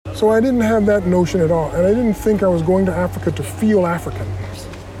So I didn't have that notion at all. And I didn't think I was going to Africa to feel African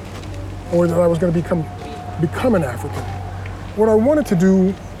or that I was going to become an African. What I wanted to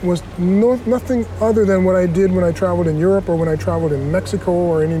do was nothing other than what I did when I traveled in Europe or when I traveled in Mexico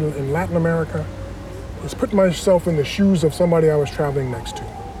or in Latin America, is put myself in the shoes of somebody I was traveling next to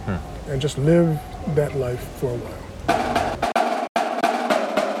and just live that life for a while.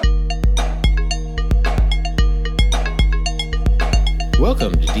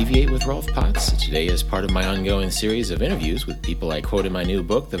 Welcome to Deviate with Rolf Potts. Today, as part of my ongoing series of interviews with people I quote in my new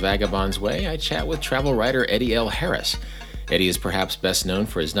book, The Vagabond's Way, I chat with travel writer Eddie L. Harris. Eddie is perhaps best known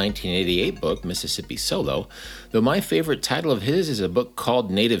for his 1988 book, Mississippi Solo, though my favorite title of his is a book called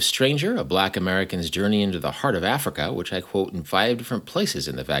Native Stranger, A Black American's Journey into the Heart of Africa, which I quote in 5 different places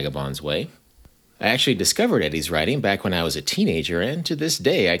in The Vagabond's Way. I actually discovered Eddie's writing back when I was a teenager, and to this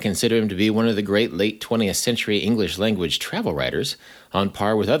day I consider him to be one of the great late 20th century English language travel writers, on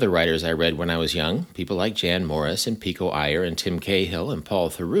par with other writers I read when I was young, people like Jan Morris and Pico Iyer and Tim Cahill and Paul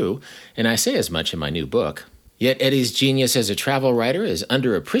Theroux, and I say as much in my new book. Yet Eddie's genius as a travel writer is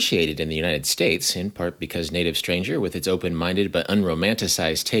underappreciated in the United States, in part because Native Stranger, with its open-minded but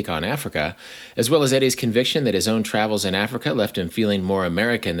unromanticized take on Africa, as well as Eddie's conviction that his own travels in Africa left him feeling more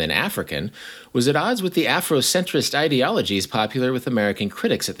American than African, was at odds with the Afrocentrist ideologies popular with American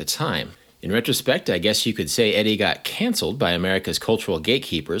critics at the time. In retrospect, I guess you could say Eddie got canceled by America's cultural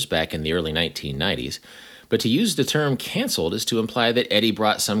gatekeepers back in the early 1990s. But to use the term canceled is to imply that Eddie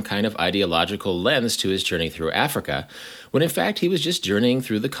brought some kind of ideological lens to his journey through Africa, when in fact he was just journeying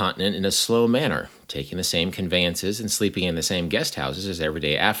through the continent in a slow manner, taking the same conveyances and sleeping in the same guest houses as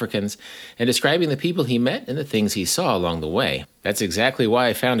everyday Africans, and describing the people he met and the things he saw along the way. That's exactly why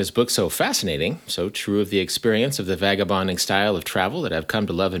I found his book so fascinating, so true of the experience of the vagabonding style of travel that I've come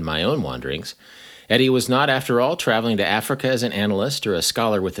to love in my own wanderings. Eddie was not, after all, traveling to Africa as an analyst or a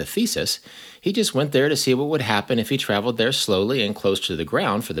scholar with a thesis. He just went there to see what would happen if he traveled there slowly and close to the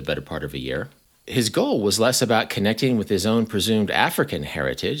ground for the better part of a year. His goal was less about connecting with his own presumed African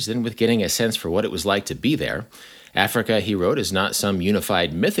heritage than with getting a sense for what it was like to be there. Africa, he wrote, is not some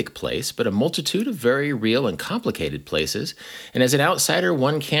unified mythic place, but a multitude of very real and complicated places, and as an outsider,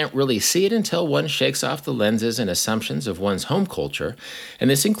 one can't really see it until one shakes off the lenses and assumptions of one's home culture, and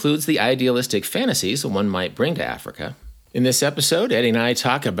this includes the idealistic fantasies that one might bring to Africa. In this episode, Eddie and I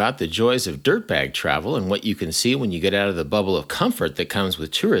talk about the joys of dirtbag travel and what you can see when you get out of the bubble of comfort that comes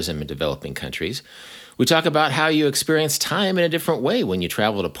with tourism in developing countries. We talk about how you experience time in a different way when you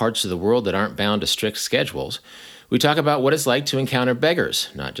travel to parts of the world that aren't bound to strict schedules. We talk about what it's like to encounter beggars,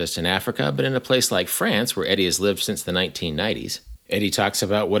 not just in Africa, but in a place like France, where Eddie has lived since the 1990s. Eddie talks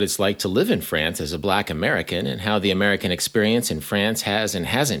about what it's like to live in France as a Black American and how the American experience in France has and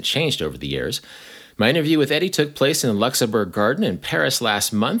hasn't changed over the years. My interview with Eddie took place in the Luxembourg Garden in Paris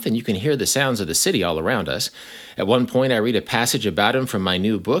last month, and you can hear the sounds of the city all around us. At one point, I read a passage about him from my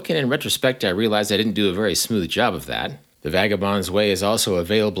new book, and in retrospect, I realized I didn't do a very smooth job of that. The Vagabond's Way is also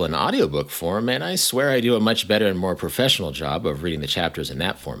available in audiobook form, and I swear I do a much better and more professional job of reading the chapters in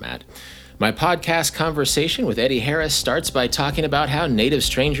that format. My podcast conversation with Eddie Harris starts by talking about how Native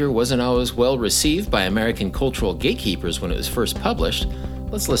Stranger wasn't always well received by American cultural gatekeepers when it was first published.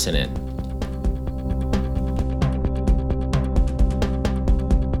 Let's listen in.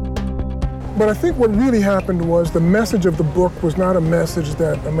 But I think what really happened was the message of the book was not a message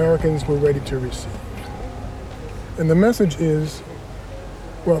that Americans were ready to receive. And the message is,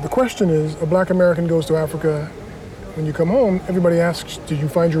 well, the question is, a Black American goes to Africa. When you come home, everybody asks, did you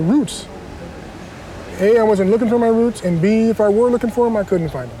find your roots? A, I wasn't looking for my roots, and B, if I were looking for them, I couldn't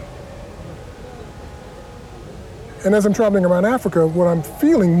find them. And as I'm traveling around Africa, what I'm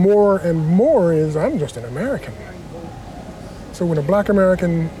feeling more and more is I'm just an American. So when a Black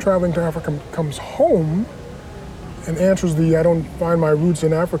American traveling to Africa comes home and answers the I don't find my roots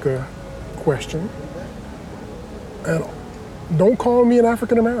in Africa question, and don't call me an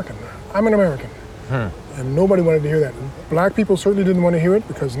African American. I'm an American. And nobody wanted to hear that. Black people certainly didn't want to hear it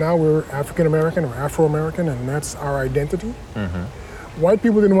because now we're African American or Afro American and that's our identity. White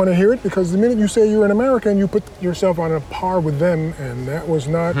people didn't want to hear it because the minute you say you're an American, you put yourself on a par with them, and that was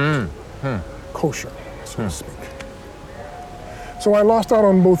not kosher, so to speak. So I lost out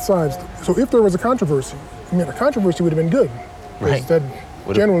on both sides. So if there was a controversy, a controversy would have been good. Right. That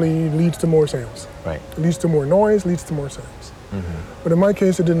generally leads to more sales. Right. It leads to more noise, leads to more sales. But in my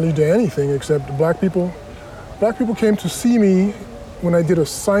case, it didn't lead to anything except black people came to see me when I did a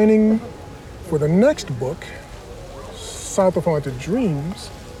signing for the next book, South of Haunted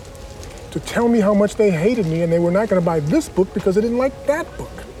Dreams, to tell me how much they hated me and they were not going to buy this book because they didn't like that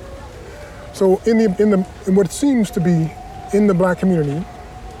book. So in what seems to be in the Black community,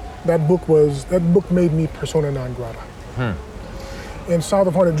 that book made me persona non grata. And South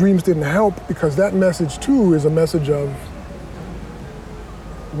of Haunted Dreams didn't help because that message too is a message of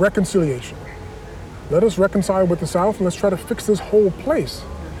reconciliation. Let us reconcile with the South and let's try to fix this whole place,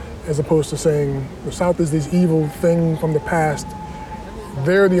 as opposed to saying the South is this evil thing from the past.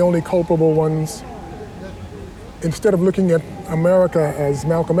 They're the only culpable ones. Instead of looking at America, as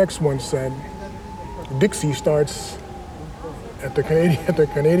Malcolm X once said, Dixie starts at the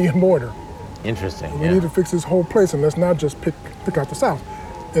Canadian border. Interesting. We need to fix this whole place, and let's not just pick out the South.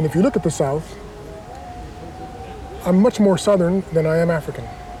 And if you look at the South, I'm much more Southern than I am African.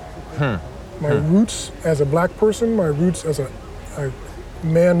 My roots as a black person, my roots as a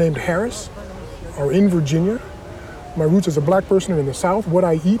man named Harris are in Virginia. My roots as a black person are in the South. What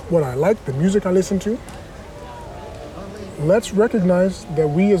I eat, what I like, the music I listen to. Let's recognize that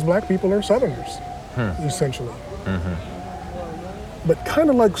we as black people are Southerners, essentially. But kind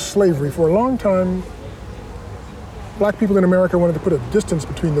of like slavery, for a long time, black people in America wanted to put a distance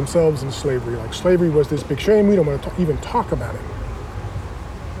between themselves and slavery. Like slavery was this big shame, we don't want to even talk about it.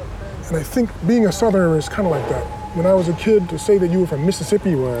 And I think being a Southerner is kind of like that. When I was a kid, to say that you were from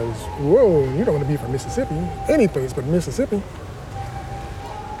Mississippi was, whoa, you don't want to be from Mississippi, any place but Mississippi.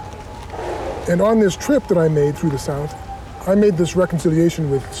 And on this trip that I made through the South, I made this reconciliation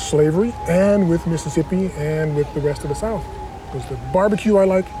with slavery and with Mississippi and with the rest of the South. Because the barbecue I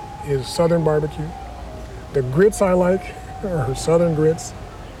like is Southern barbecue. The grits I like are Southern grits.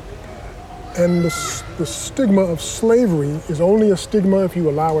 And the stigma of slavery is only a stigma if you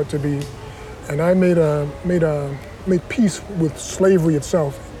allow it to be. And I made peace with slavery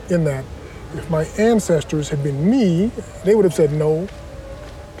itself in that if my ancestors had been me, they would have said no,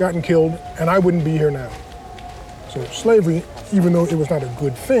 gotten killed, and I wouldn't be here now. So slavery, even though it was not a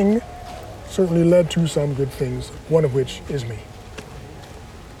good thing, certainly led to some good things, one of which is me.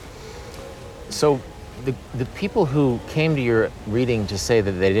 So the people who came to your reading to say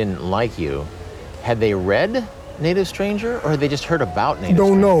that they didn't like you, had they read Native Stranger, or had they just heard about Native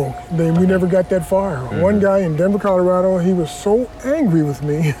Stranger? Don't know. We never got that far. One guy in Denver, Colorado, he was so angry with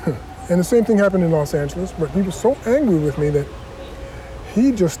me, and the same thing happened in Los Angeles, but he was so angry with me that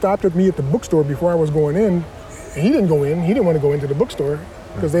he just stopped at me at the bookstore before I was going in. He didn't go in. He didn't want to go into the bookstore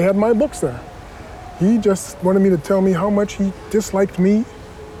because they had my books there. He just wanted me to tell me how much he disliked me,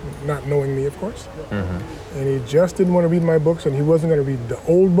 not knowing me, of course. And he just didn't want to read my books, and he wasn't going to read the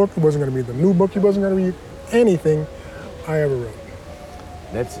old book, he wasn't going to read the new book, he wasn't going to read anything I ever wrote.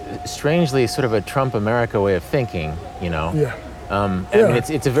 That's strangely sort of a Trump America way of thinking, you know? Yeah. I mean,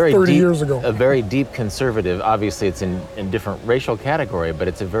 it's a very 30 deep, years ago. a very deep conservative. Obviously, it's in different racial category, but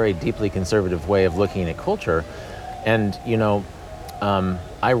it's a very deeply conservative way of looking at culture. And you know,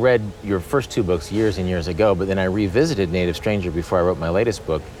 I read your first two books years and years ago, but then I revisited Native Stranger before I wrote my latest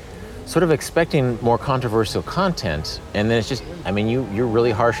book, sort of expecting more controversial content. And then it's just, I mean, you're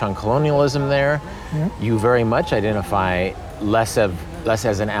really harsh on colonialism there. You very much identify less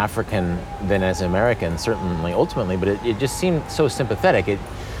as an African than as an American, certainly ultimately, but it just seemed so sympathetic.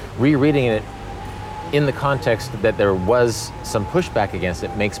 Rereading it in the context that there was some pushback against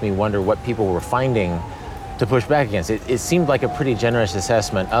it makes me wonder what people were finding to push back against. It seemed like a pretty generous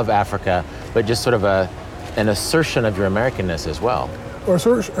assessment of Africa, but just sort of an assertion of your Americanness as well.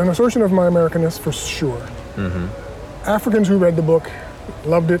 An assertion of my Americanness for sure. Africans who read the book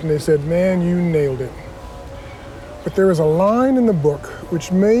loved it and they said, man, you nailed it. But there is a line in the book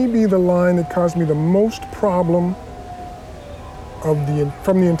which may be the line that caused me the most problem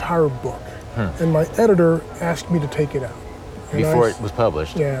from the entire book. And my editor asked me to take it out. And Before it was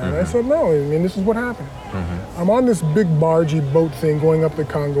published. Yeah, and I said, no, I mean, this is what happened. I'm on this big bargey boat thing going up the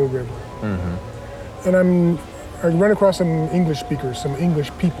Congo River. And I run across some English speakers, some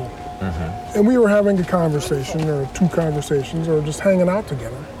English people. And we were having a conversation, or two conversations, or just hanging out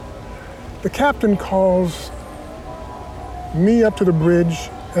together. The captain calls me up to the bridge,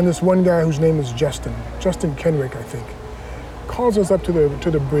 and this one guy whose name is Justin Kenrick, I think, calls us up to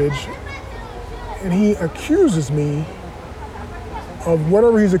the bridge, and he accuses me of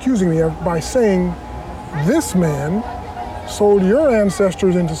whatever he's accusing me of by saying, this man sold your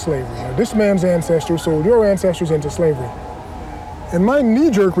ancestors into slavery, or this man's ancestors sold your ancestors into slavery. And my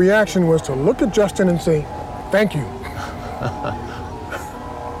knee-jerk reaction was to look at Justin and say, thank you.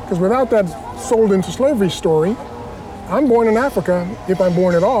 Because without that sold into slavery story, I'm born in Africa, if I'm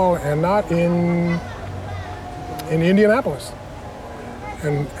born at all, and not in Indianapolis.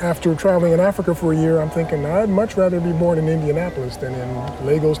 And after traveling in Africa for a year, I'm thinking I'd much rather be born in Indianapolis than in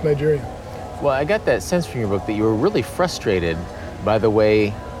Lagos, Nigeria. Well, I got that sense from your book that you were really frustrated by the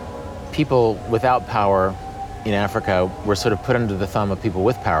way people without power in Africa were sort of put under the thumb of people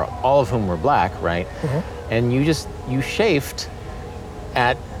with power, all of whom were black, right? And you chafed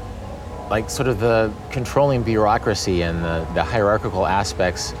at like sort of the controlling bureaucracy and the hierarchical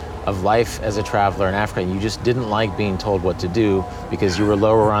aspects of life as a traveler in Africa. You just didn't like being told what to do because you were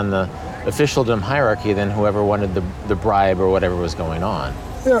lower on the officialdom hierarchy than whoever wanted the bribe or whatever was going on.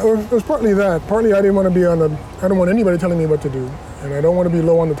 Yeah, it was partly that. Partly I didn't want to be I don't want anybody telling me what to do, and I don't want to be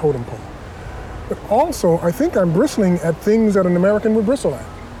low on the totem pole. But also, I think I'm bristling at things that an American would bristle at.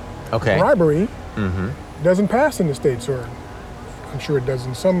 Okay. Bribery doesn't pass in the States, or I'm sure it does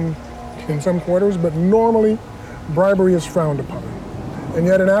in some quarters, but normally bribery is frowned upon. And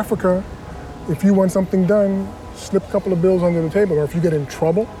yet in Africa, if you want something done, slip a couple of bills under the table, or if you get in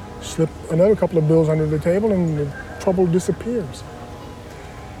trouble, slip another couple of bills under the table and the trouble disappears.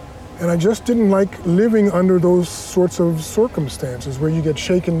 And I just didn't like living under those sorts of circumstances where you get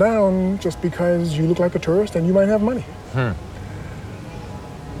shaken down just because you look like a tourist and you might have money. And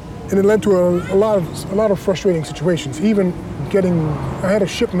it led to a lot of frustrating situations. Even I had a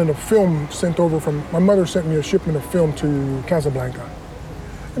shipment of film sent over my mother sent me a shipment of film to Casablanca.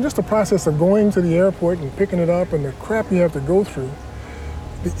 And just the process of going to the airport and picking it up and the crap you have to go through,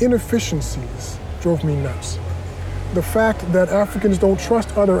 the inefficiencies drove me nuts. The fact that Africans don't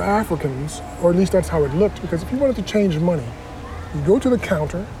trust other Africans, or at least that's how it looked, because if you wanted to change money, you go to the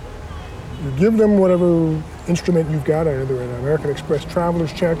counter, you give them whatever instrument you've got, either an American Express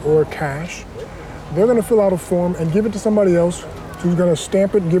traveler's check or cash. They're going to fill out a form and give it to somebody else who's going to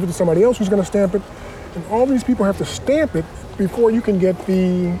stamp it and give it to somebody else who's going to stamp it. And all these people have to stamp it before you can get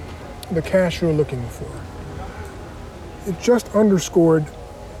the cash you're looking for. It just underscored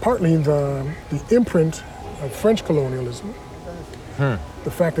partly the imprint of French colonialism,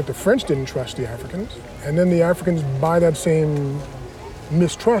 the fact that the French didn't trust the Africans, and then the Africans by that same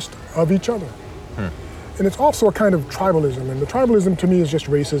mistrust of each other. And it's also a kind of tribalism, and the tribalism to me is just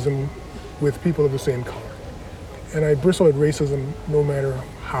racism with people of the same color. And I bristle at racism no matter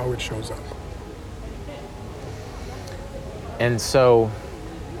how it shows up. And so,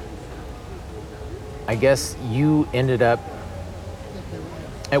 I guess you ended up,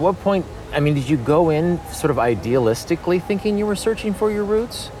 at what point, I mean, did you go in sort of idealistically thinking you were searching for your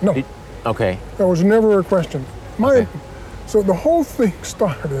roots? No. Okay. That was never a question. So the whole thing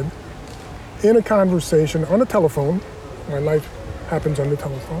started in a conversation on the telephone. My life happens on the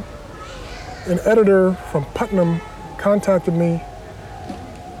telephone. An editor from Putnam contacted me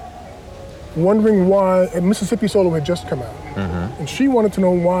wondering why, and Mississippi Solo had just come out. And she wanted to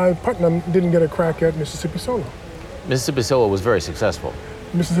know why Putnam didn't get a crack at Mississippi Solo. Mississippi Solo was very successful.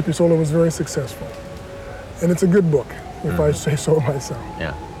 Mississippi Solo was very successful. And it's a good book, if I say so myself.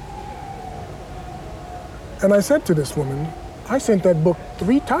 Yeah. And I said to this woman, I sent that book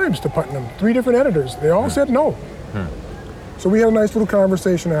 3 times to Putnam, 3 different editors. They all said no. So we had a nice little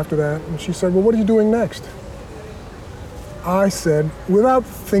conversation after that, and she said, well, what are you doing next? I said, without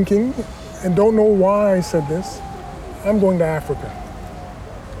thinking, and don't know why I said this, I'm going to Africa.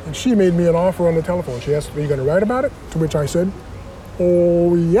 And she made me an offer on the telephone. She asked, are you going to write about it? To which I said,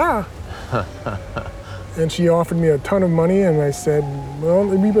 oh, yeah. And she offered me a ton of money, and I said, well,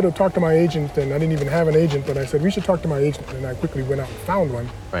 we better talk to my agent. And I didn't even have an agent, but I said, we should talk to my agent. And I quickly went out and found one.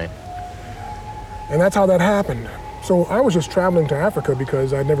 Right. And that's how that happened. So I was just traveling to Africa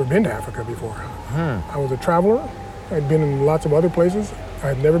because I'd never been to Africa before. I was a traveler. I'd been in lots of other places. I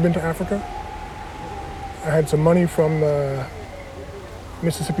had never been to Africa. I had some money from the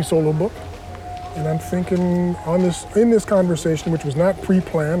Mississippi Solo book. And I'm thinking in this conversation, which was not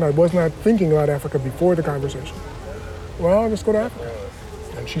pre-planned, I was not thinking about Africa before the conversation. Well, I'll just go to Africa.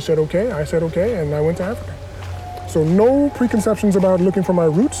 And she said, okay, I said, okay, and I went to Africa. So no preconceptions about looking for my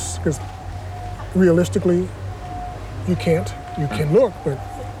roots, because realistically, you can't. You can look, but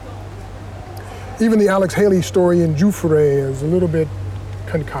even the Alex Haley story in Jufure is a little bit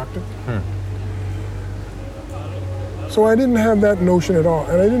concocted. So I didn't have that notion at all,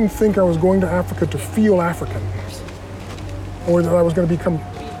 and I didn't think I was going to Africa to feel African, or that I was going to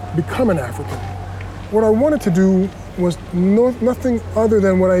become an African. What I wanted to do was nothing other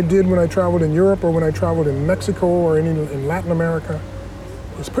than what I did when I traveled in Europe or when I traveled in Mexico or in Latin America,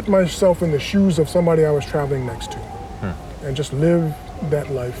 is put myself in the shoes of somebody I was traveling next to, and just live that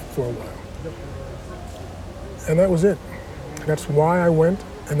life for a while. And that was it. That's why I went.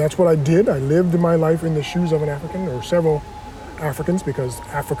 And that's what I did. I lived my life in the shoes of an African, or several Africans, because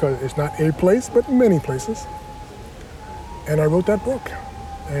Africa is not a place, but many places. And I wrote that book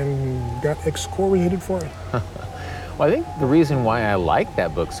and got excoriated for it. Well, I think the reason why I like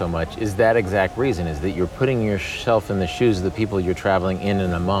that book so much is that exact reason, is that you're putting yourself in the shoes of the people you're traveling in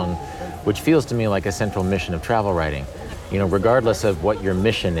and among, which feels to me like a central mission of travel writing. You know, regardless of what your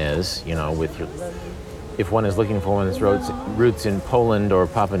mission is, you know, if one is looking for one's roots in Poland or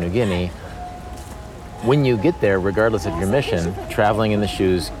Papua New Guinea, when you get there, regardless of your mission, traveling in the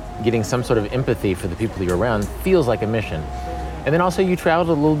shoes, getting some sort of empathy for the people you're around feels like a mission. And then also you traveled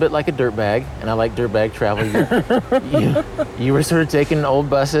a little bit like a dirtbag, and I like dirtbag travel. You were sort of taking old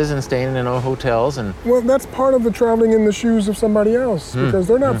buses and staying in old hotels. Well, that's part of the traveling in the shoes of somebody else, because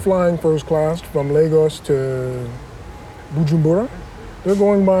they're not flying first class from Lagos to Bujumbura. They're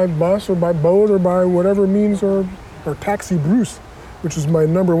going by bus or by boat or by whatever means, or taxi Bruce, which is my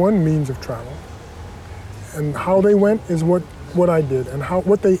number one means of travel. And how they went is what I did, and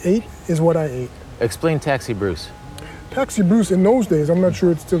what they ate is what I ate. Explain Taxi Bruce. Taxi Bruce in those days, I'm not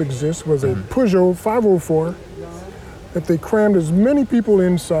sure it still exists, was a Peugeot 504 that they crammed as many people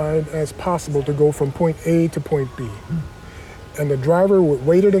inside as possible to go from point A to point B. And the driver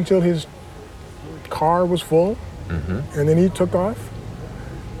waited until his car was full, and then he took off,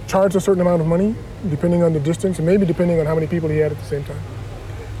 charged a certain amount of money, depending on the distance, and maybe depending on how many people he had at the same time.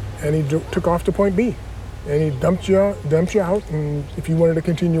 And he took off to point B. And he dumped you out, and if you wanted to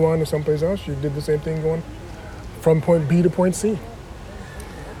continue on to someplace else, you did the same thing going from point B to point C.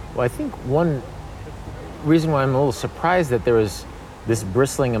 Well, I think one reason why I'm a little surprised that there was this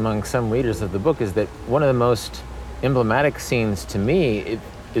bristling among some readers of the book is that one of the most emblematic scenes to me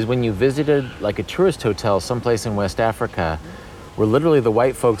is when you visited like a tourist hotel someplace in West Africa, where literally the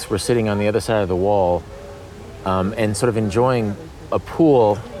white folks were sitting on the other side of the wall and sort of enjoying a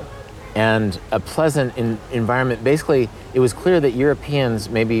pool and a pleasant environment. Basically, it was clear that Europeans,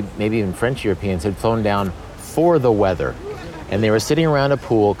 maybe even French Europeans, had flown down for the weather. And they were sitting around a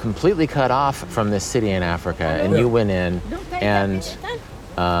pool completely cut off from this city in Africa. And you went in, and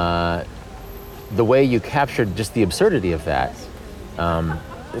the way you captured just the absurdity of that,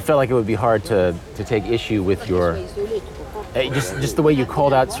 it felt like it would be hard to take issue with your, just the way you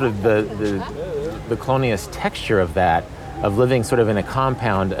called out sort of the colonialist texture of that, of living sort of in a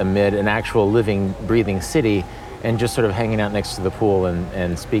compound amid an actual living, breathing city, and just sort of hanging out next to the pool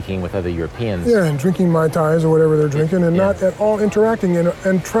and speaking with other Europeans. Yeah, and drinking Mai Tais or whatever they're drinking, and not at all interacting.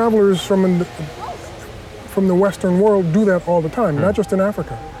 And travelers from the Western world do that all the time, not just in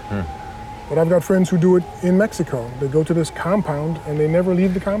Africa. But I've got friends who do it in Mexico. They go to this compound, and they never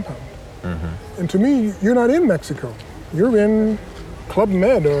leave the compound. And to me, you're not in Mexico. You're in Club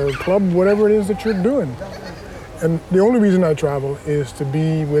Med or Club whatever it is that you're doing. And the only reason I travel is to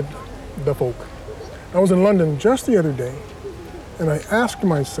be with the folk. I was in London just the other day, and I asked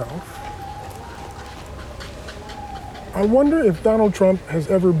myself, I wonder if Donald Trump has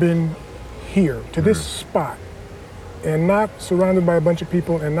ever been here, to this spot, and not surrounded by a bunch of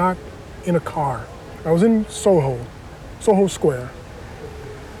people and not in a car. I was in Soho Square,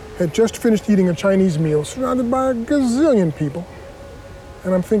 had just finished eating a Chinese meal, surrounded by a gazillion people.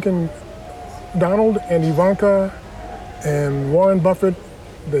 And I'm thinking, Donald and Ivanka and Warren Buffett,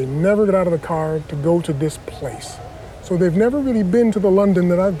 they never get out of the car to go to this place. So they've never really been to the London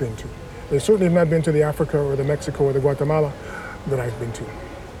that I've been to. They certainly have not been to the Africa or the Mexico or the Guatemala that I've been to.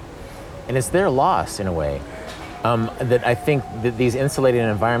 And it's their loss, in a way, that I think that these insulated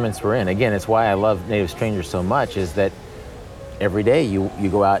environments we're in, again, it's why I love Native Strangers so much, is that every day you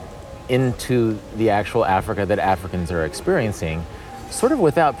go out into the actual Africa that Africans are experiencing, sort of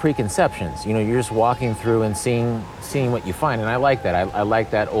without preconceptions. You know, you're just walking through and seeing what you find. And I like that. I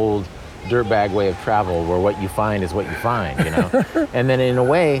like that old dirtbag way of travel where what you find is what you find, you know? And then in a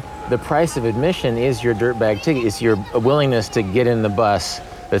way, the price of admission is your dirtbag ticket. It's your willingness to get in the bus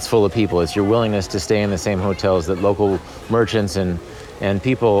that's full of people. It's your willingness to stay in the same hotels that local merchants and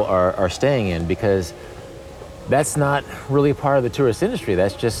people are staying in, because that's not really part of the tourist industry.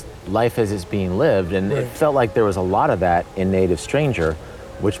 That's just life as it's being lived. And it felt like there was a lot of that in Native Stranger,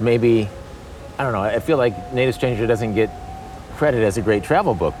 which maybe, I don't know, I feel like Native Stranger doesn't get credit as a great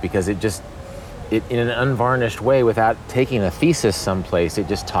travel book because it in an unvarnished way, without taking a thesis someplace, it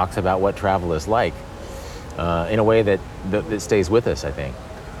just talks about what travel is like in a way that stays with us, I think.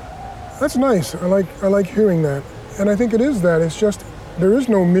 That's nice. I like hearing that. And I think it is that. It's just, there is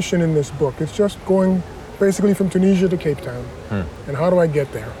no mission in this book. It's just going basically from Tunisia to Cape Town. And how do I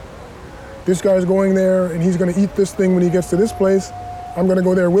get there? This guy's going there, and he's going to eat this thing when he gets to this place. I'm going to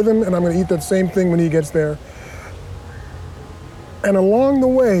go there with him, and I'm going to eat that same thing when he gets there. And along the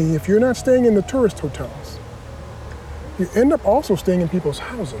way, if you're not staying in the tourist hotels, you end up also staying in people's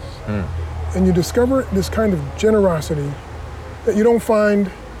houses. And you discover this kind of generosity that you don't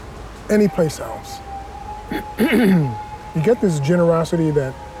find anyplace else. You get this generosity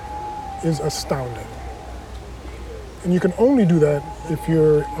that is astounding. And you can only do that if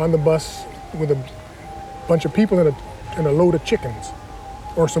you're on the bus with a bunch of people and a load of chickens,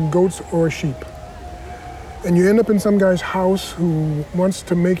 or some goats or a sheep. And you end up in some guy's house who wants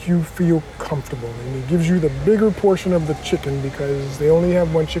to make you feel comfortable. And he gives you the bigger portion of the chicken because they only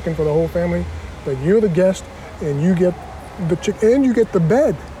have one chicken for the whole family. But you're the guest, and you get the chicken, and you get the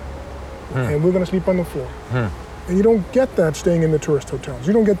bed. And we're gonna sleep on the floor. And you don't get that staying in the tourist hotels.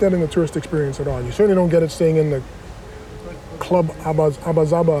 You don't get that in the tourist experience at all. You certainly don't get it staying in the Club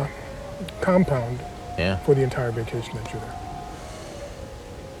Abazaba compound for the entire vacation that you're there.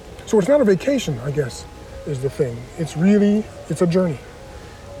 So it's not a vacation, I guess, is the thing. It's a journey.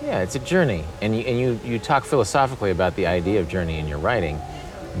 Yeah, it's a journey. And you talk philosophically about the idea of journey in your writing,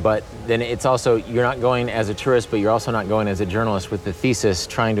 but then it's also, you're not going as a tourist, but you're also not going as a journalist with the thesis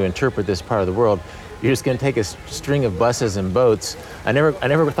trying to interpret this part of the world. You're just going to take a string of buses and boats. I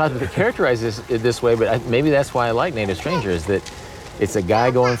never thought to characterize this way, but maybe that's why I like Native Stranger, is that it's a guy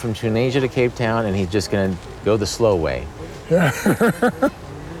going from Tunisia to Cape Town, and he's just going to go the slow way. Yeah,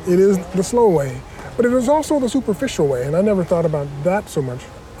 it is the slow way. But it is also the superficial way, and I never thought about that so much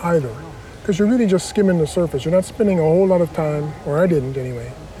either. Because you're really just skimming the surface. You're not spending a whole lot of time, or I didn't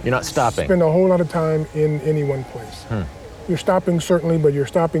anyway. You're not stopping. Spend a whole lot of time in any one place. You're stopping certainly, but you're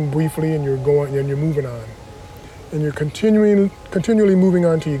stopping briefly, and you're going and you're moving on. And you're continually moving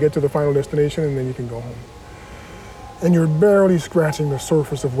on till you get to the final destination, and then you can go home. And you're barely scratching the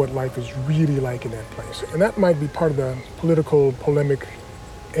surface of what life is really like in that place. And that might be part of the political, polemic,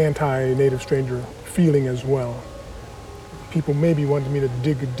 anti-Native Stranger feeling as well. People maybe wanted me to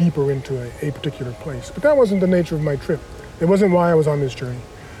dig deeper into a particular place. But that wasn't the nature of my trip. It wasn't why I was on this journey.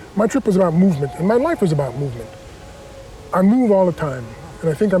 My trip was about movement, and my life was about movement. I move all the time, and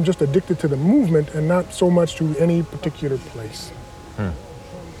I think I'm just addicted to the movement and not so much to any particular place.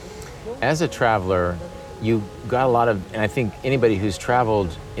 As a traveler, you got a lot of, and I think anybody who's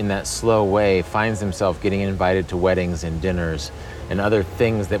traveled in that slow way finds themselves getting invited to weddings and dinners and other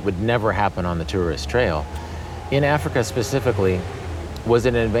things that would never happen on the tourist trail. In Africa specifically, was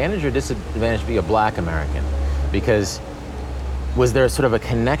it an advantage or disadvantage to be a Black American? Because was there sort of a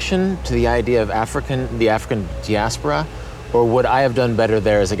connection to the idea of the African diaspora, or would I have done better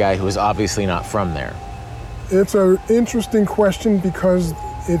there as a guy who was obviously not from there? It's an interesting question because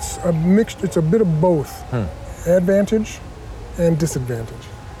it's a bit of both, advantage and disadvantage.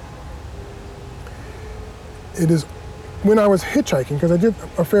 It is, when I was hitchhiking, because I did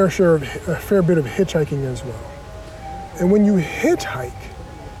a fair bit of hitchhiking as well. And when you hitchhike,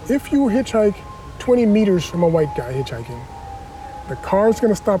 if you hitchhike 20 meters from a white guy hitchhiking, the car's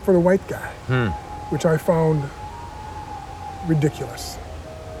gonna stop for the white guy, which I found ridiculous.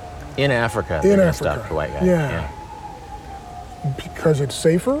 In Africa, in Africa, stop for white guy. Yeah. Because it's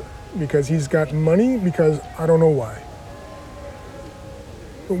safer, because he's got money, because I don't know why.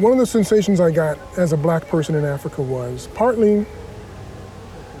 But one of the sensations I got as a Black person in Africa was partly,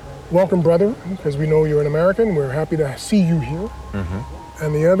 welcome brother, because we know you're an American, we're happy to see you here.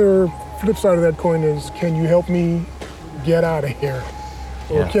 And the other flip side of that coin is, can you help me get out of here?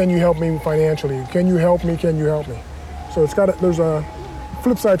 Or can you help me financially? Can you help me? So there's a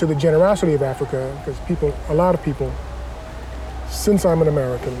flip side to the generosity of Africa, because a lot of people, since I'm an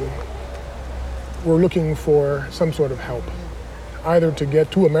American, were looking for some sort of help, either to get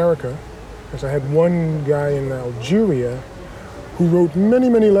to America, because I had one guy in Algeria who wrote many,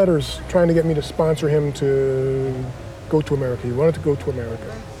 many letters trying to get me to sponsor him to go to America. He wanted to go to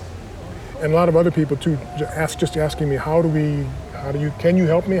America. And a lot of other people too, just asking me, can you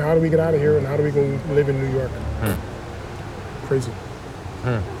help me? How do we get out of here? And how do we go live in New York? Crazy.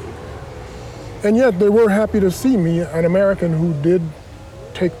 And yet they were happy to see me, an American who did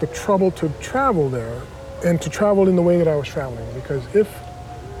take the trouble to travel there and to travel in the way that I was traveling. Because and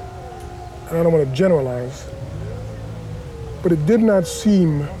I don't want to generalize, but it did not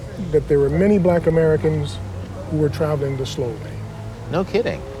seem that there were many Black Americans who were traveling the slow way. No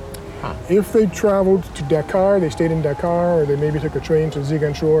kidding. If they traveled to Dakar, they stayed in Dakar, or they maybe took a train to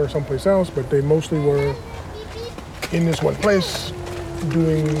Ziguinchor or someplace else, but they mostly were in this one place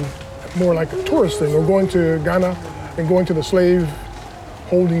doing more like a tourist thing, or going to Ghana and going to the slave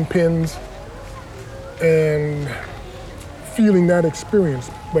holding pens and feeling that experience.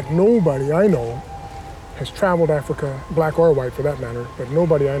 But nobody I know has traveled Africa, Black or white for that matter, but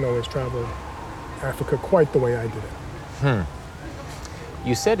nobody I know has traveled Africa quite the way I did it.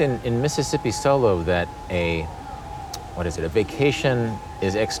 You said in Mississippi Solo that a vacation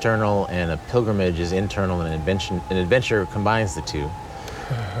is external and a pilgrimage is internal, and an adventure combines the two.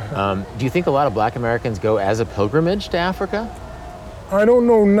 Do you think a lot of Black Americans go as a pilgrimage to Africa? I don't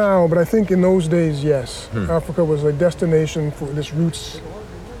know now, but I think in those days, yes. Africa was a destination for this roots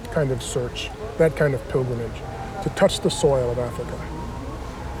kind of search, that kind of pilgrimage, to touch the soil of Africa.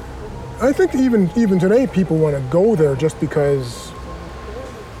 I think even today people want to go there just because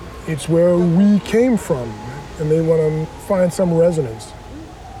it's where we came from, and they want to find some resonance.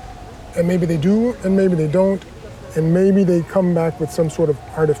 And maybe they do, and maybe they don't, and maybe they come back with some sort of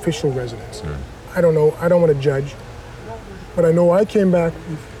artificial resonance. I don't know, I don't want to judge, but I know I came back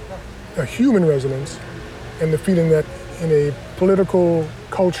with a human resonance and the feeling that in a political,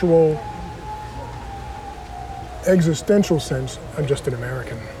 cultural, existential sense, I'm just an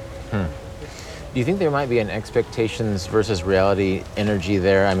American. Do you think there might be an expectations versus reality energy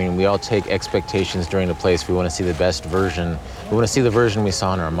there? I mean, we all take expectations during the place. We want to see the best version. We want to see the version we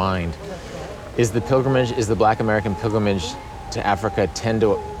saw in our mind. Is the Black American pilgrimage to Africa tend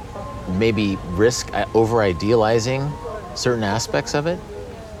to maybe risk over-idealizing certain aspects of it?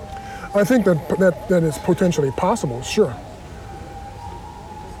 I think that is potentially possible, sure.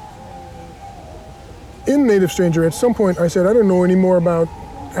 In Native Stranger, at some point I said, I don't know any more about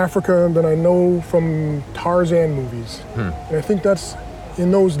Africa than I know from Tarzan movies. And I think that's,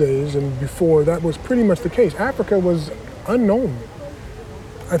 in those days and before, that was pretty much the case. Africa was unknown.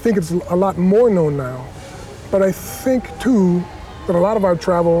 I think it's a lot more known now. But I think, too, that a lot of our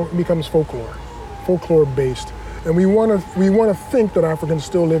travel becomes folklore-based. And we want to think that Africans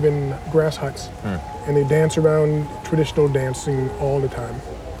still live in grass huts and they dance around traditional dancing all the time.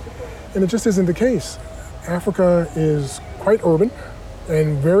 And it just isn't the case. Africa is quite urban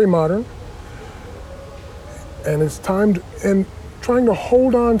and very modern, and it's time and trying to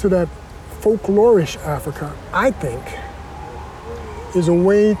hold on to that folklorish Africa, I think, is a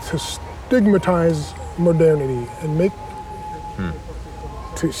way to stigmatize modernity and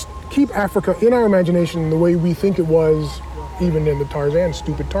to keep Africa in our imagination the way we think it was even in the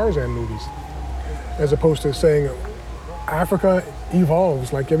stupid Tarzan movies, as opposed to saying Africa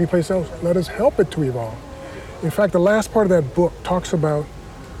evolves like every place else. Let us help it to evolve. In fact, the last part of that book talks about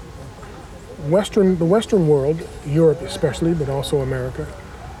the Western world, Europe especially, but also America.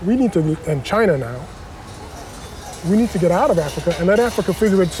 And China now, we need to get out of Africa and let Africa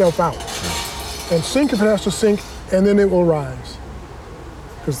figure itself out. And sink if it has to sink, and then it will rise.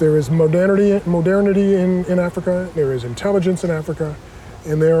 Because there is modernity in Africa, there is intelligence in Africa,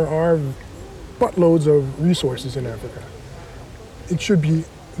 and there are buttloads of resources in Africa. It should be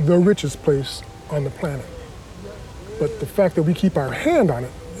the richest place on the planet. But the fact that we keep our hand on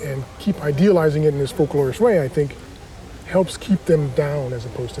it and keep idealizing it in this folklorish way, I think, helps keep them down as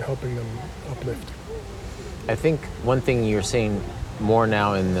opposed to helping them uplift. I think one thing you're seeing more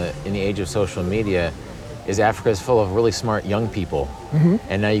now in the age of social media is Africa is full of really smart young people.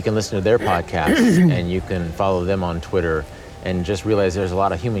 And now you can listen to their podcasts and you can follow them on Twitter and just realize there's a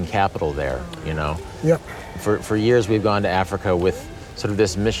lot of human capital there, you know? Yep. For years we've gone to Africa with sort of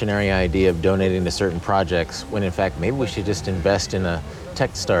this missionary idea of donating to certain projects, when in fact maybe we should just invest in a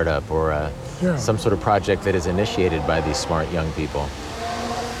tech startup or some sort of project that is initiated by these smart young people.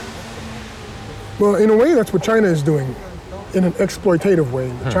 Well, in a way, that's what China is doing, in an exploitative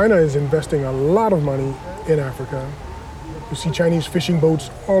way. China is investing a lot of money in Africa. You see Chinese fishing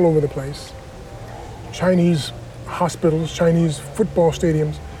boats all over the place. Chinese hospitals, Chinese football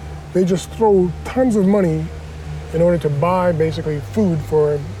stadiums. They just throw tons of money in order to buy basically food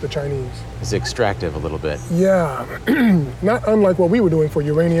for the Chinese. It's extractive a little bit. Yeah, not unlike what we were doing for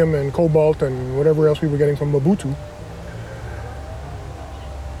uranium and cobalt and whatever else we were getting from Mobutu.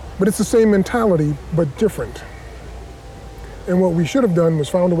 But it's the same mentality, but different. And what we should have done was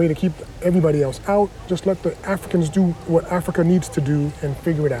found a way to keep everybody else out, just let the Africans do what Africa needs to do and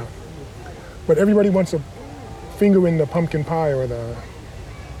figure it out. But everybody wants a finger in the pumpkin pie or the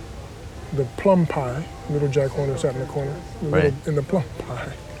plum pie. Little Jack Horner sat in the corner, in the plum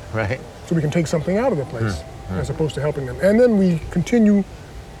pie. Right. So we can take something out of the place as opposed to helping them. And then we continue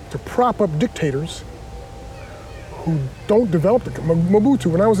to prop up dictators who don't develop Mobutu.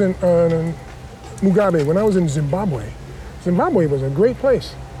 When I was in Mugabe, when I was in Zimbabwe was a great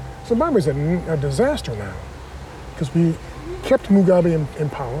place. Zimbabwe's a disaster now because we kept Mugabe in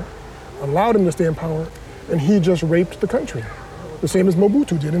power, allowed him to stay in power, and he just raped the country, the same as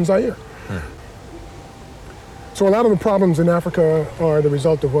Mobutu did in Zaire. So a lot of the problems in Africa are the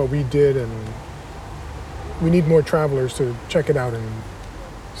result of what we did, and we need more travelers to check it out and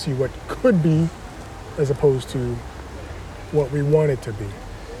see what could be as opposed to what we want it to be.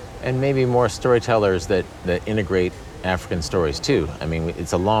 And maybe more storytellers that integrate African stories too. I mean,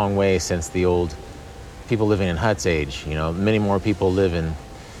 it's a long way since the old people living in huts age. You know, many more people live in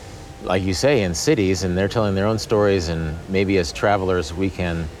like you say, in cities, and they're telling their own stories, and maybe as travelers we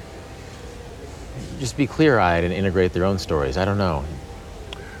can just be clear-eyed and integrate their own stories. I don't know.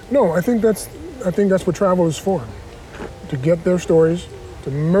 No, I think that's what travel is for. To get their stories,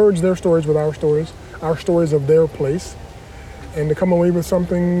 to merge their stories with our stories of their place, and to come away with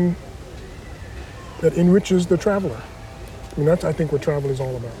something that enriches the traveler. I mean, that's, I think, what travel is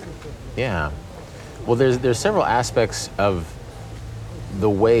all about. Yeah. Well, there's several aspects of the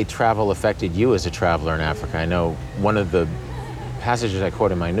way travel affected you as a traveler in Africa. I know one of the passages I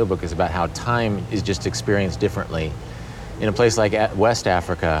quote in my new book is about how time is just experienced differently in a place like West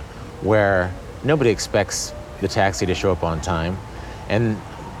Africa, where nobody expects the taxi to show up on time. And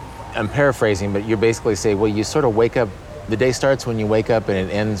I'm paraphrasing, but you basically say, well, you sort of wake up, the day starts when you wake up and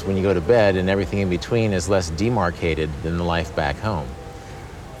it ends when you go to bed, and everything in between is less demarcated than the life back home.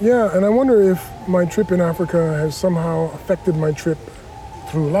 Yeah, and I wonder if my trip in Africa has somehow affected my trip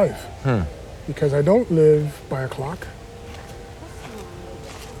through life. Because I don't live by a clock.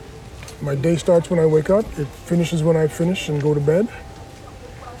 My day starts when I wake up, it finishes when I finish and go to bed.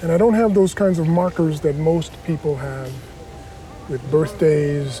 And I don't have those kinds of markers that most people have with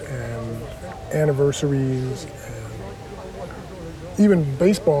birthdays and anniversaries and even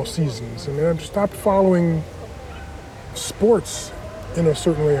baseball seasons. I mean, I've stopped following sports in a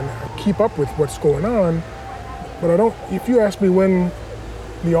certain way, and I keep up with what's going on, but I don't, if you ask me when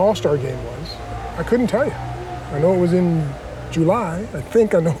the All-Star game was, I couldn't tell you. I know it was in July. I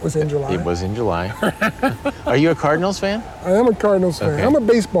think I know it was in July. It was in July. Are you a Cardinals fan? I am a Cardinals fan. Okay. I'm a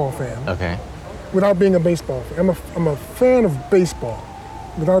baseball fan. Okay. Without being a baseball fan. I'm a fan of baseball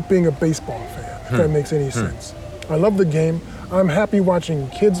without being a baseball fan, if that makes any sense. I love the game. I'm happy watching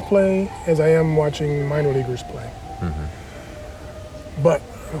kids play as I am watching minor leaguers play. But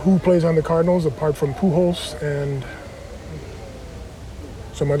who plays on the Cardinals apart from Pujols and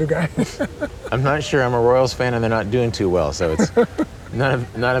some other guys? I'm not sure. I'm a Royals fan, and they're not doing too well, so it's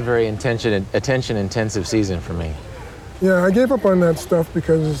not a very attention-intensive season for me. Yeah, I gave up on that stuff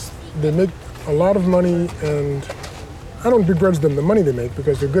because they make a lot of money, and I don't begrudge them the money they make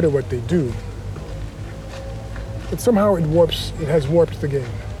because they're good at what they do. But somehow it has warped the game.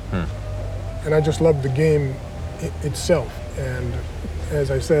 And I just love the game itself. And as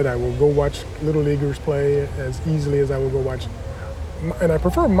I said, I will go watch little leaguers play as easily as I will go watch, and I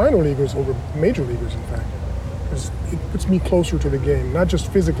prefer minor leaguers over major leaguers, in fact, because it puts me closer to the game, not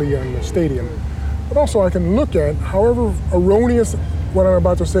just physically on the stadium, but also I can look at, however erroneous what I'm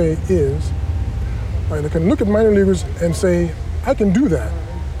about to say is, I can look at minor leaguers and say, I can do that.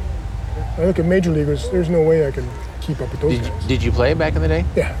 I look at major leaguers, there's no way I can keep up with those guys. Did you play back in the day?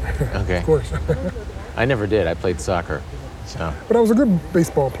 Yeah, Okay. of course. I never did. I played soccer. So. But I was a good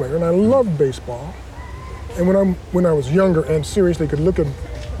baseball player, and I loved baseball. And when I was younger and seriously could look at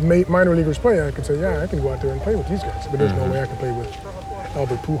minor leaguers play, I could say, yeah, I can go out there and play with these guys. But there's no way I can play with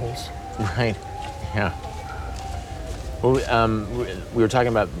Albert Pujols. Right. Yeah. Well, we were talking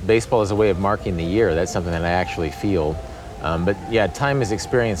about baseball as a way of marking the year. That's something that I actually feel. But yeah, time is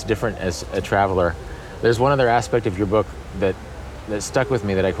experienced different as a traveler. There's one other aspect of your book that stuck with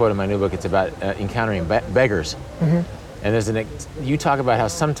me that I quote in my new book. It's about encountering beggars. And you talk about how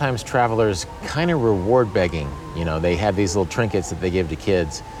sometimes travelers kind of reward begging. You know, they have these little trinkets that they give to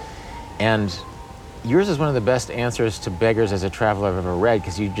kids. And yours is one of the best answers to beggars as a traveler I've ever read,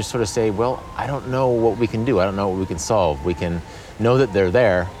 because you just sort of say, well, I don't know what we can do. I don't know what we can solve. We can know that they're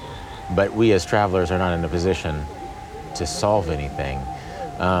there, but we as travelers are not in a position to solve anything.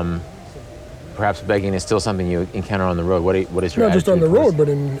 Perhaps begging is still something you encounter on the road. What is your attitude? Not just on the towards- road, but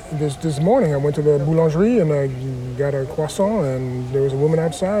in this morning I went to the boulangerie and I got a croissant, and there was a woman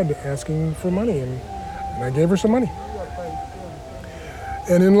outside asking for money, and I gave her some money.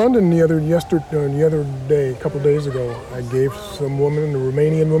 And in London the other day, a couple of days ago, I gave some woman, a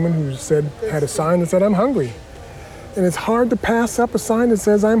Romanian woman, who had a sign that said, "I'm hungry." And it's hard to pass up a sign that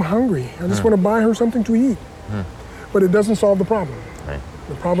says, "I'm hungry." I just want to buy her something to eat. But it doesn't solve the problem. Right.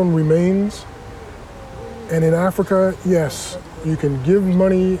 The problem remains. And in Africa, yes, you can give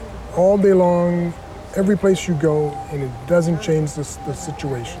money all day long, every place you go, and it doesn't change the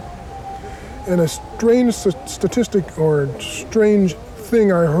situation. And a strange statistic or strange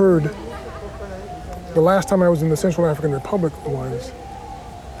thing I heard the last time I was in the Central African Republic was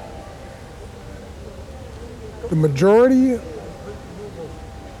the majority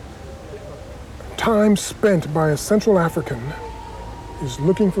time spent by a Central African is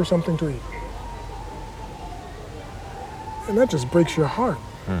looking for something to eat. And that just breaks your heart.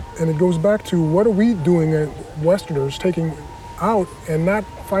 And it goes back to, what are we doing as Westerners, taking out and not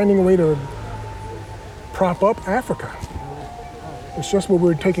finding a way to prop up Africa? It's just what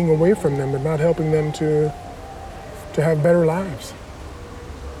we're taking away from them and not helping them to have better lives.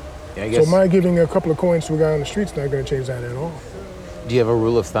 Yeah, I guess. So my giving a couple of coins to a guy on the street's not going to change that at all. Do you have a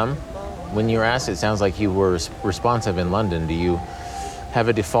rule of thumb? When you were asked, it sounds like you were responsive in London. Do you have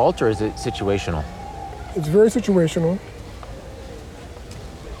a default, or is it situational? It's very situational.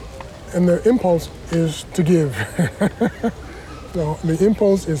 And the impulse is to give. No, the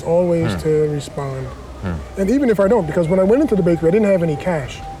impulse is always to respond. And even if I don't, because when I went into the bakery, I didn't have any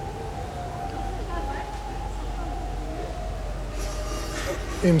cash.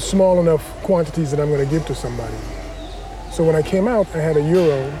 In small enough quantities that I'm going to give to somebody. So when I came out, I had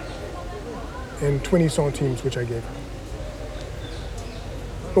 €1 and 20 centimes, which I gave her.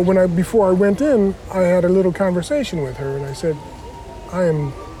 But before I went in, I had a little conversation with her, and I said, I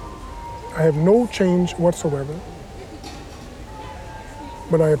have no change whatsoever,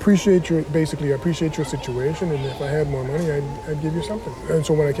 but I appreciate your situation, and if I had more money, I'd give you something. And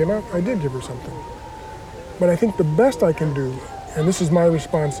so when I came out, I did give her something. But I think the best I can do, and this is my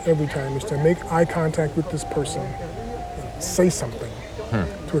response every time, is to make eye contact with this person and say something,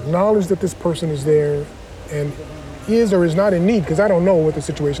 to acknowledge that this person is there and is or is not in need, because I don't know what the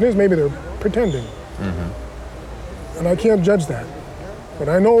situation is. Maybe they're pretending. And I can't judge that. But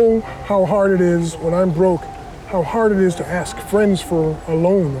I know how hard it is when I'm broke, how hard it is to ask friends for a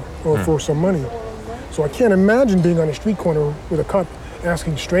loan or for some money. So I can't imagine being on a street corner with a cup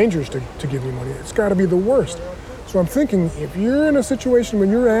asking strangers to give me money. It's got to be the worst. So I'm thinking, if you're in a situation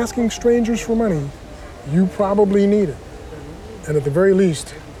when you're asking strangers for money, you probably need it. And at the very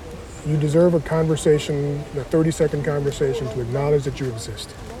least, you deserve a conversation, a 30-second conversation, to acknowledge that you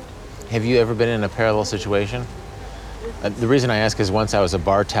exist. Have you ever been in a parallel situation? The reason I ask is once I was a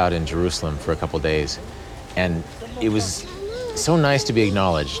bar tout in Jerusalem for a couple days, and it was so nice to be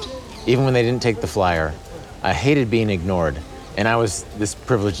acknowledged, even when they didn't take the flyer. I hated being ignored, and I was this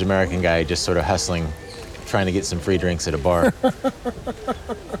privileged American guy just sort of hustling, trying to get some free drinks at a bar.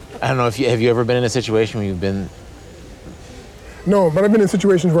 I don't know, have you ever been in a situation where you've been... No, but I've been in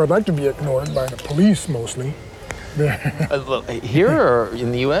situations where I'd like to be ignored by the police mostly. Here or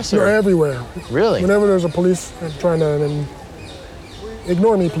in the U.S.? Or everywhere. Really? Whenever there's a police trying to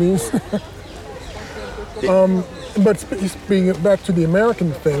ignore me, please. But being back to the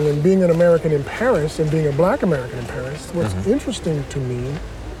American thing and being an American in Paris and being a black American in Paris, what's interesting to me,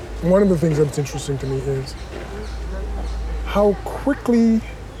 one of the things that's interesting to me is how quickly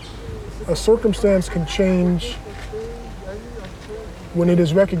a circumstance can change when it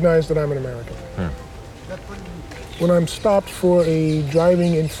is recognized that I'm an American. When I'm stopped for a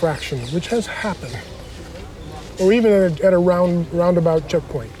driving infraction, which has happened, or even at a roundabout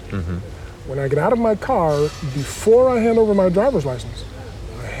checkpoint. When I get out of my car, before I hand over my driver's license,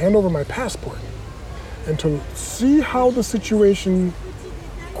 I hand over my passport. And to see how the situation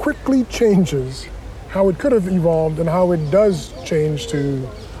quickly changes, how it could have evolved and how it does change to,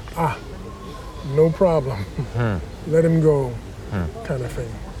 no problem, let him go, kind of thing.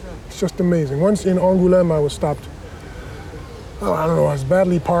 It's just amazing. Once in Angoulême, I was stopped. I don't know, I was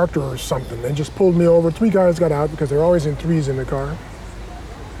badly parked or something. They just pulled me over. 3 guys got out because they're always in threes in the car.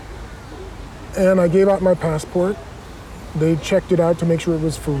 And I gave out my passport. They checked it out to make sure it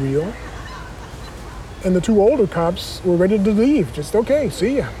was for real. And the 2 older cops were ready to leave. Just, okay,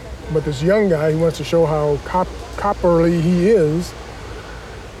 see ya. But this young guy who wants to show how copperly he is,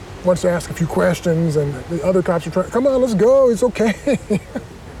 wants to ask a few questions, and the other cops are trying, come on, let's go, it's okay. It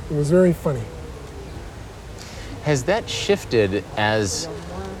was very funny. Has that shifted as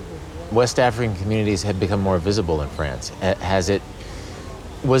West African communities have become more visible in France?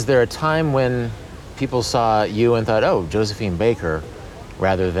 Was there a time when people saw you and thought, oh, Josephine Baker,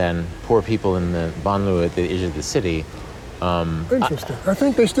 rather than poor people in the banlieue at the edge of the city? Interesting. I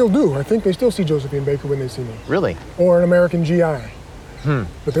think they still do. I think they still see Josephine Baker when they see me. Really? Or an American GI.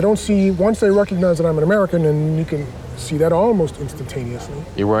 But they don't see, once they recognize that I'm an American, and you can see that almost instantaneously.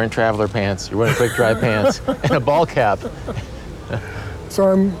 You're wearing traveler pants, you're wearing quick dry pants, and a ball cap. So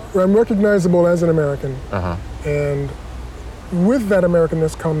I'm recognizable as an American. And with that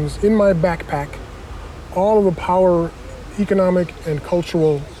Americanness comes, in my backpack, all of the power, economic and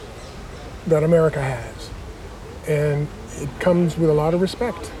cultural, that America has. And it comes with a lot of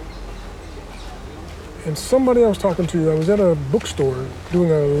respect. And somebody I was talking to, I was at a bookstore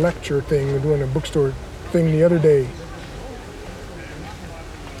doing a lecture thing, doing a bookstore thing the other day.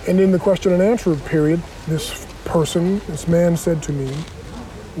 And in the question and answer period, this man said to me,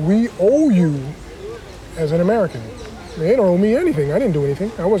 we owe you as an American. They don't owe me anything. I didn't do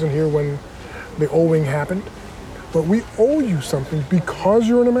anything. I wasn't here when the owing happened. But we owe you something because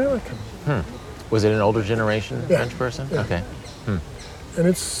you're an American. Was it an older generation Yeah. French person? Yeah. Okay. And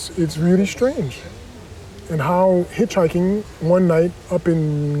it's really strange. And how hitchhiking one night up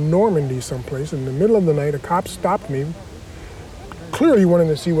in Normandy someplace, in the middle of the night, a cop stopped me, clearly wanting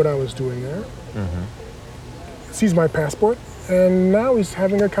to see what I was doing there, sees my passport, and now he's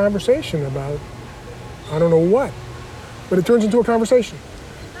having a conversation about, I don't know what, but it turns into a conversation.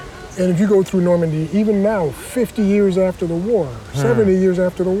 And if you go through Normandy, even now, 50 years after the war, 70 years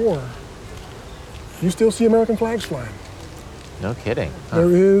after the war, you still see American flags flying. No kidding. There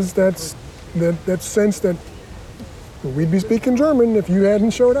is that sense that we'd be speaking German if you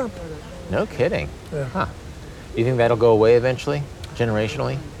hadn't showed up. No kidding. Yeah. Huh. You think that'll go away eventually,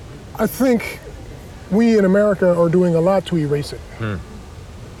 generationally? I think we in America are doing a lot to erase it.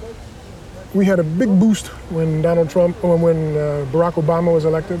 We had a big boost when Barack Obama was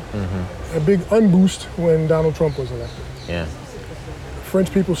elected, a big unboost when Donald Trump was elected. Yeah.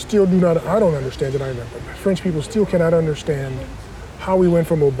 French people still do not, I don't understand it either, but French people still cannot understand how we went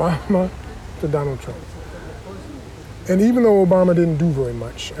from Obama to Donald Trump. And even though Obama didn't do very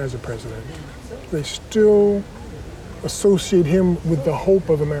much as a president, they still associate him with the hope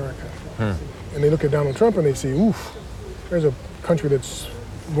of America. And they look at Donald Trump and they see, oof, there's a country that's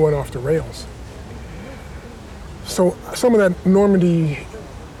going off the rails. So some of that Normandy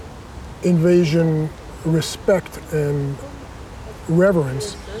invasion respect and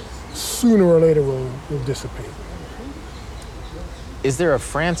reverence sooner or later will dissipate. Is there a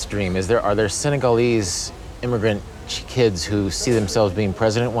France dream? Are there Senegalese immigrant kids who see themselves being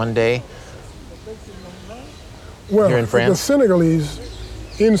president one day? Well, here in France? The Senegalese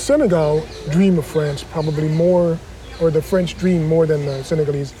in Senegal dream of France probably more, or the French dream more than the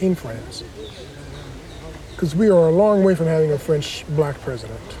Senegalese in France. Because we are a long way from having a French black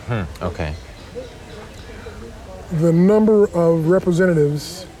president. Okay. The number of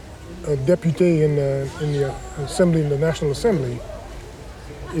representatives, deputés in the Assembly, in the National Assembly,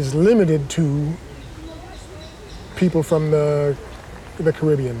 is limited to people from the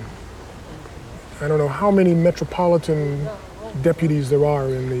Caribbean. I don't know how many metropolitan deputies there are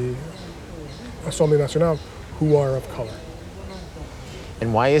in the Assemblée Nationale who are of color.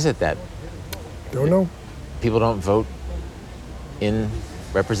 And why is it that Don't know. people don't vote in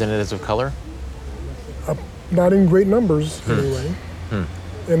representatives of color? Not in great numbers, anyway,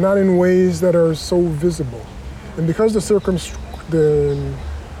 and not in ways that are so visible. And because the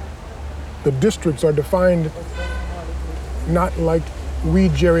districts are defined not like we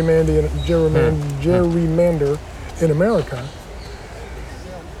gerrymander in America,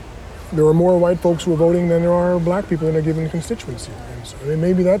 there are more white folks who are voting than there are black people in a given constituency. And so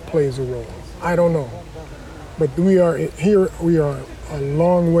maybe that plays a role. I don't know. But we are a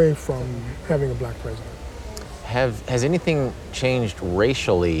long way from having a black president. Has anything changed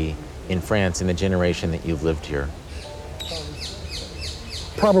racially in France in the generation that you've lived here?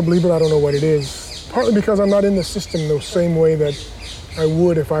 Probably, but I don't know what it is. Partly because I'm not in the system the same way that I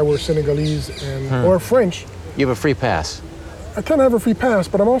would if I were Senegalese or French. You have a free pass. I kind of have a free pass,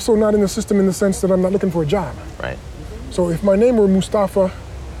 but I'm also not in the system in the sense that I'm not looking for a job. Right. So if my name were Mustafa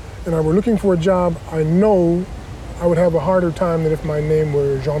and I were looking for a job, I know I would have a harder time than if my name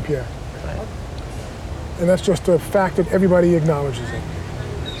were Jean-Pierre. Right. And that's just a fact that everybody acknowledges it.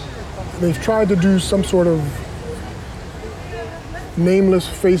 They've tried to do some sort of nameless,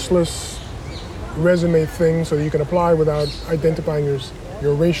 faceless resume thing so you can apply without identifying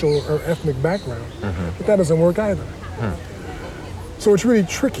your racial or ethnic background. But that doesn't work either. So it's really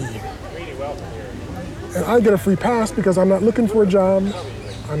tricky. And I get a free pass because I'm not looking for a job.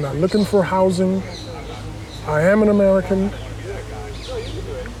 I'm not looking for housing. I am an American.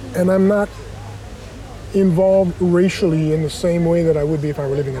 And I'm not involved racially in the same way that I would be if I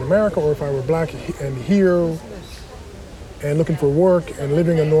were living in America or if I were black and here and looking for work and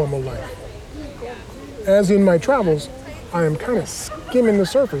living a normal life. As in my travels, I am kind of skimming the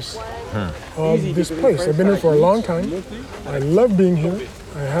surface of this place. I've been here for a long time. I love being here.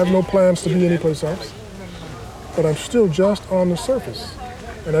 I have no plans to be anyplace else. But I'm still just on the surface.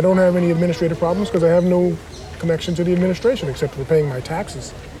 And I don't have any administrative problems because I have no connection to the administration except for paying my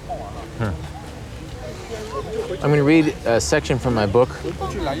taxes. I'm going to read a section from my book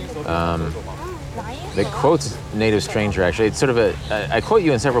that quotes Native Stranger, actually. It's sort of I quote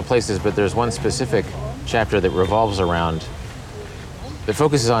you in several places, but there's one specific chapter that revolves around, that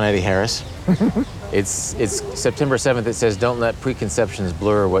focuses on Eddie Harris. It's September 7th. It says, "Don't let preconceptions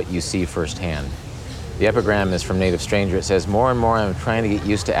blur what you see firsthand." The epigram is from Native Stranger. It says, "More and more I'm trying to get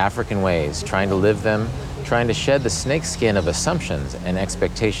used to African ways, trying to live them, trying to shed the snakeskin of assumptions and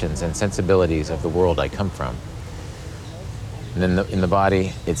expectations and sensibilities of the world I come from." And then in the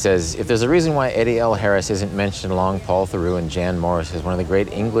body, it says, if there's a reason why Eddie L. Harris isn't mentioned along Paul Theroux and Jan Morris as one of the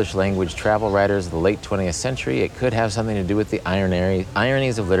great English language travel writers of the late 20th century, it could have something to do with the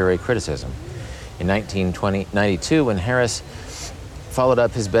ironies of literary criticism. In 1992, when Harris followed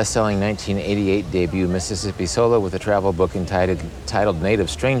up his best-selling 1988 debut, Mississippi Solo, with a travel book entitled Native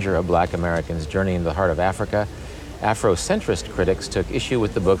Stranger, A Black American's Journey into the Heart of Africa, Afrocentrist critics took issue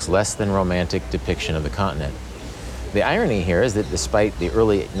with the book's less than romantic depiction of the continent. The irony here is that despite the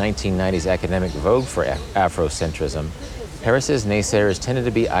early 1990s academic vogue for Afrocentrism, Harris's naysayers tended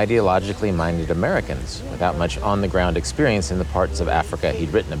to be ideologically minded Americans without much on-the-ground experience in the parts of Africa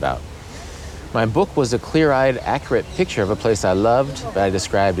he'd written about. My book was a clear-eyed, accurate picture of a place I loved, but I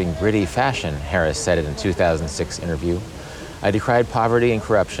described in gritty fashion, Harris said in a 2006 interview. I decried poverty and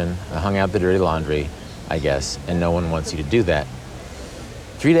corruption, I hung out the dirty laundry, I guess, and no one wants you to do that.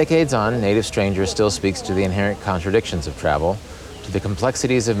 3 decades on, Native Stranger still speaks to the inherent contradictions of travel, to the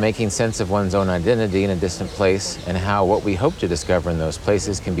complexities of making sense of one's own identity in a distant place, and how what we hope to discover in those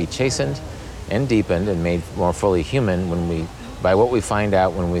places can be chastened and deepened and made more fully human by what we find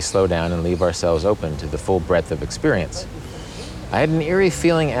out when we slow down and leave ourselves open to the full breadth of experience. I had an eerie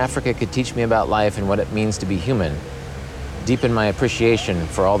feeling Africa could teach me about life and what it means to be human, deepen my appreciation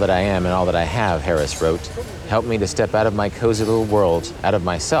for all that I am and all that I have, Harris wrote, help me to step out of my cozy little world, out of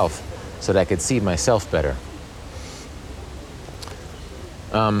myself, so that I could see myself better.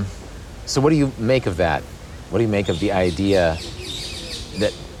 So what do you make of that? What do you make of the idea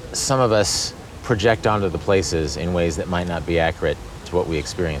that some of us project onto the places in ways that might not be accurate to what we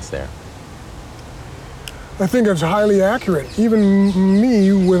experience there? I think it's highly accurate. Even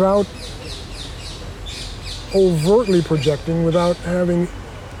me, without overtly projecting, without having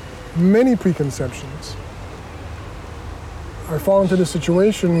many preconceptions, I fall into this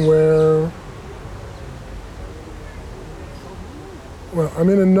situation where, well, I'm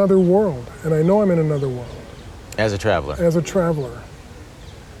in another world, and I know I'm in another world. As a traveler? As a traveler.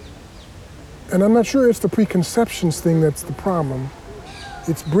 And I'm not sure it's the preconceptions thing that's the problem.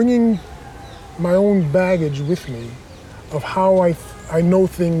 It's bringing my own baggage with me of how I know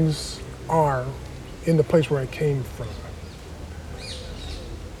things are in the place where I came from.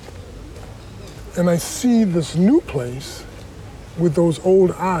 And I see this new place with those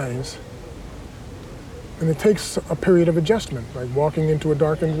old eyes, and it takes a period of adjustment, like walking into a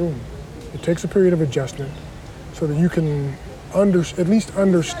darkened room. It takes a period of adjustment so that you can at least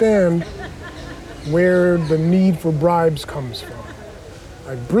understand where the need for bribes comes from.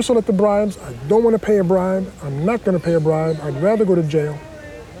 I bristle at the bribes. I don't want to pay a bribe. I'm not going to pay a bribe. I'd rather go to jail.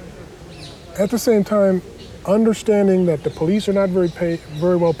 At the same time, understanding that the police are not very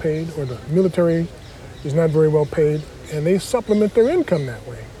well paid, or the military is not very well paid, and they supplement their income that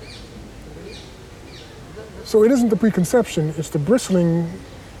way. So it isn't the preconception, it's the bristling,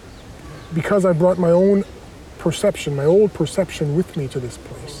 because I brought my own perception, my old perception with me to this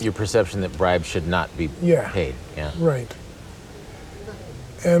place. Your perception that bribes should not be paid. Yeah. Right.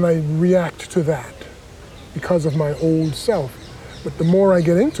 And I react to that because of my old self. But the more I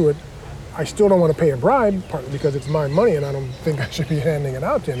get into it, I still don't want to pay a bribe, partly because it's my money and I don't think I should be handing it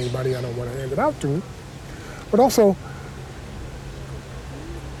out to anybody I don't want to hand it out to. But also,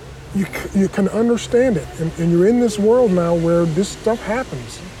 you can understand it. And you're in this world now where this stuff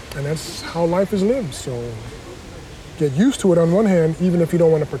happens. And that's how life is lived. So get used to it on one hand. Even if you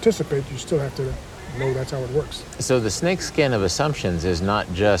don't want to participate, you still have to know that's how it works. So the snakeskin of assumptions is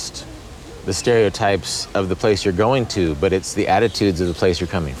not just the stereotypes of the place you're going to, but it's the attitudes of the place you're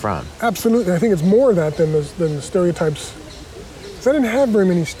coming from. Absolutely. I think it's more of that than the stereotypes. Because I didn't have very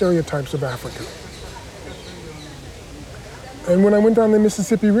many stereotypes of Africa. And when I went down the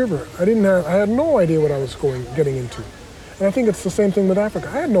Mississippi River, I had no idea what I was getting into. And I think it's the same thing with Africa.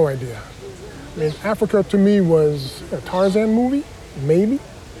 I had no idea. I mean, Africa to me was a Tarzan movie, maybe.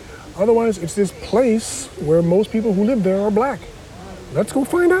 Otherwise, it's this place where most people who live there are black. Let's go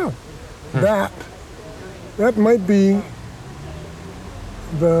find out. That might be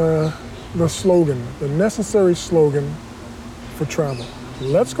the slogan, the necessary slogan for travel.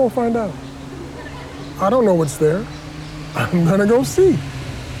 Let's go find out. I don't know what's there. I'm gonna go see.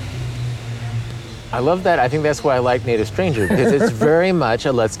 I love that. I think that's why I like Native Stranger, because it's very much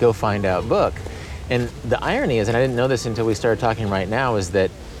a let's go find out book. And the irony is, and I didn't know this until we started talking right now, is that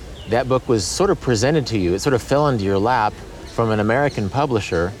book was sort of presented to you. It sort of fell into your lap from an American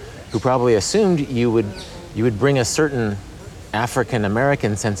publisher who probably assumed you would bring a certain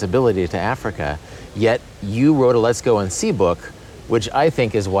African-American sensibility to Africa, yet you wrote a Let's Go and See book, which I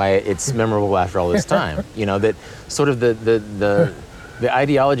think is why it's memorable after all this time. You know, that sort of the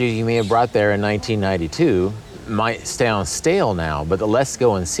ideology you may have brought there in 1992, might sound stale now, but the let's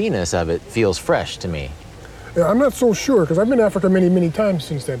go and see-ness of it feels fresh to me. Yeah, I'm not so sure, because I've been to Africa many, many times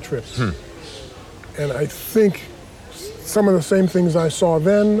since that trip. And I think some of the same things I saw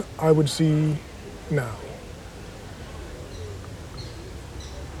then, I would see now.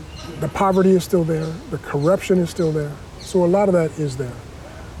 The poverty is still there, the corruption is still there, so a lot of that is there.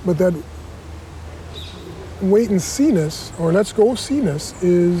 But that wait and see-ness, or let's go see-ness,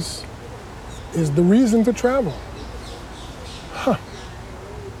 is the reason to travel.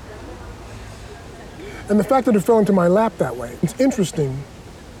 And the fact that it fell into my lap that way, it's interesting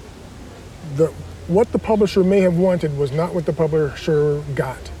that what the publisher may have wanted was not what the publisher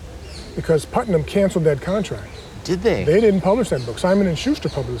got, because Putnam canceled that contract. Did they? They didn't publish that book. Simon & Schuster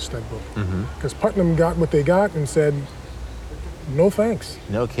published that book, because Putnam got what they got and said, no thanks.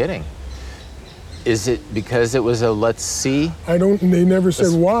 No kidding. Is it because it was a let's see? They never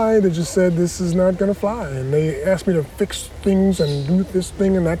said why, they just said this is not gonna fly. And they asked me to fix things and do this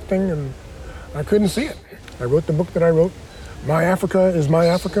thing and that thing, and I couldn't see it. I wrote the book that I wrote. My Africa is my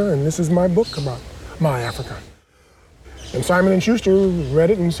Africa, and this is my book about my Africa. And Simon & Schuster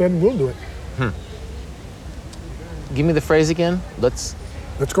read it and said, we'll do it. Give me the phrase again. Let's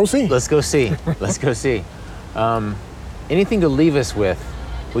go see. Let's go see. Let's go see. Anything to leave us with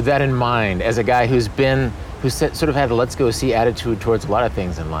that in mind, as a guy who's sort of had a let's go see attitude towards a lot of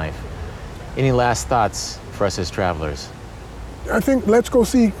things in life? Any last thoughts for us as travelers? I think let's go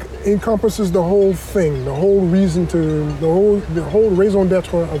see encompasses the whole thing, the whole reason the whole raison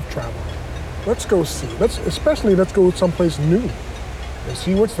d'etre of travel. Let's go see. Especially let's go someplace new and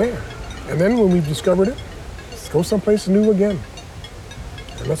see what's there. And then when we've discovered it, let's go someplace new again.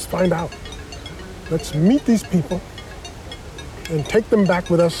 And let's find out. Let's meet these people and take them back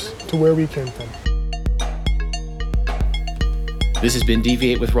with us to where we came from. This has been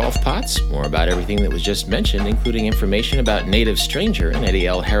Deviate with Rolf Potts. More about everything that was just mentioned, including information about Native Stranger and Eddie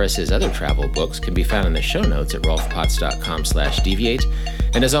L. Harris's other travel books, can be found in the show notes at rolfpotts.com/deviate.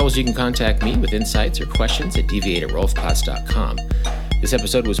 And as always, you can contact me with insights or questions at deviate@rolfpotts.com. This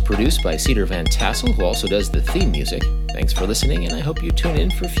episode was produced by Cedar Van Tassel, who also does the theme music. Thanks for listening, and I hope you tune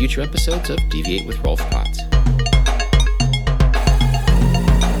in for future episodes of Deviate with Rolf Potts.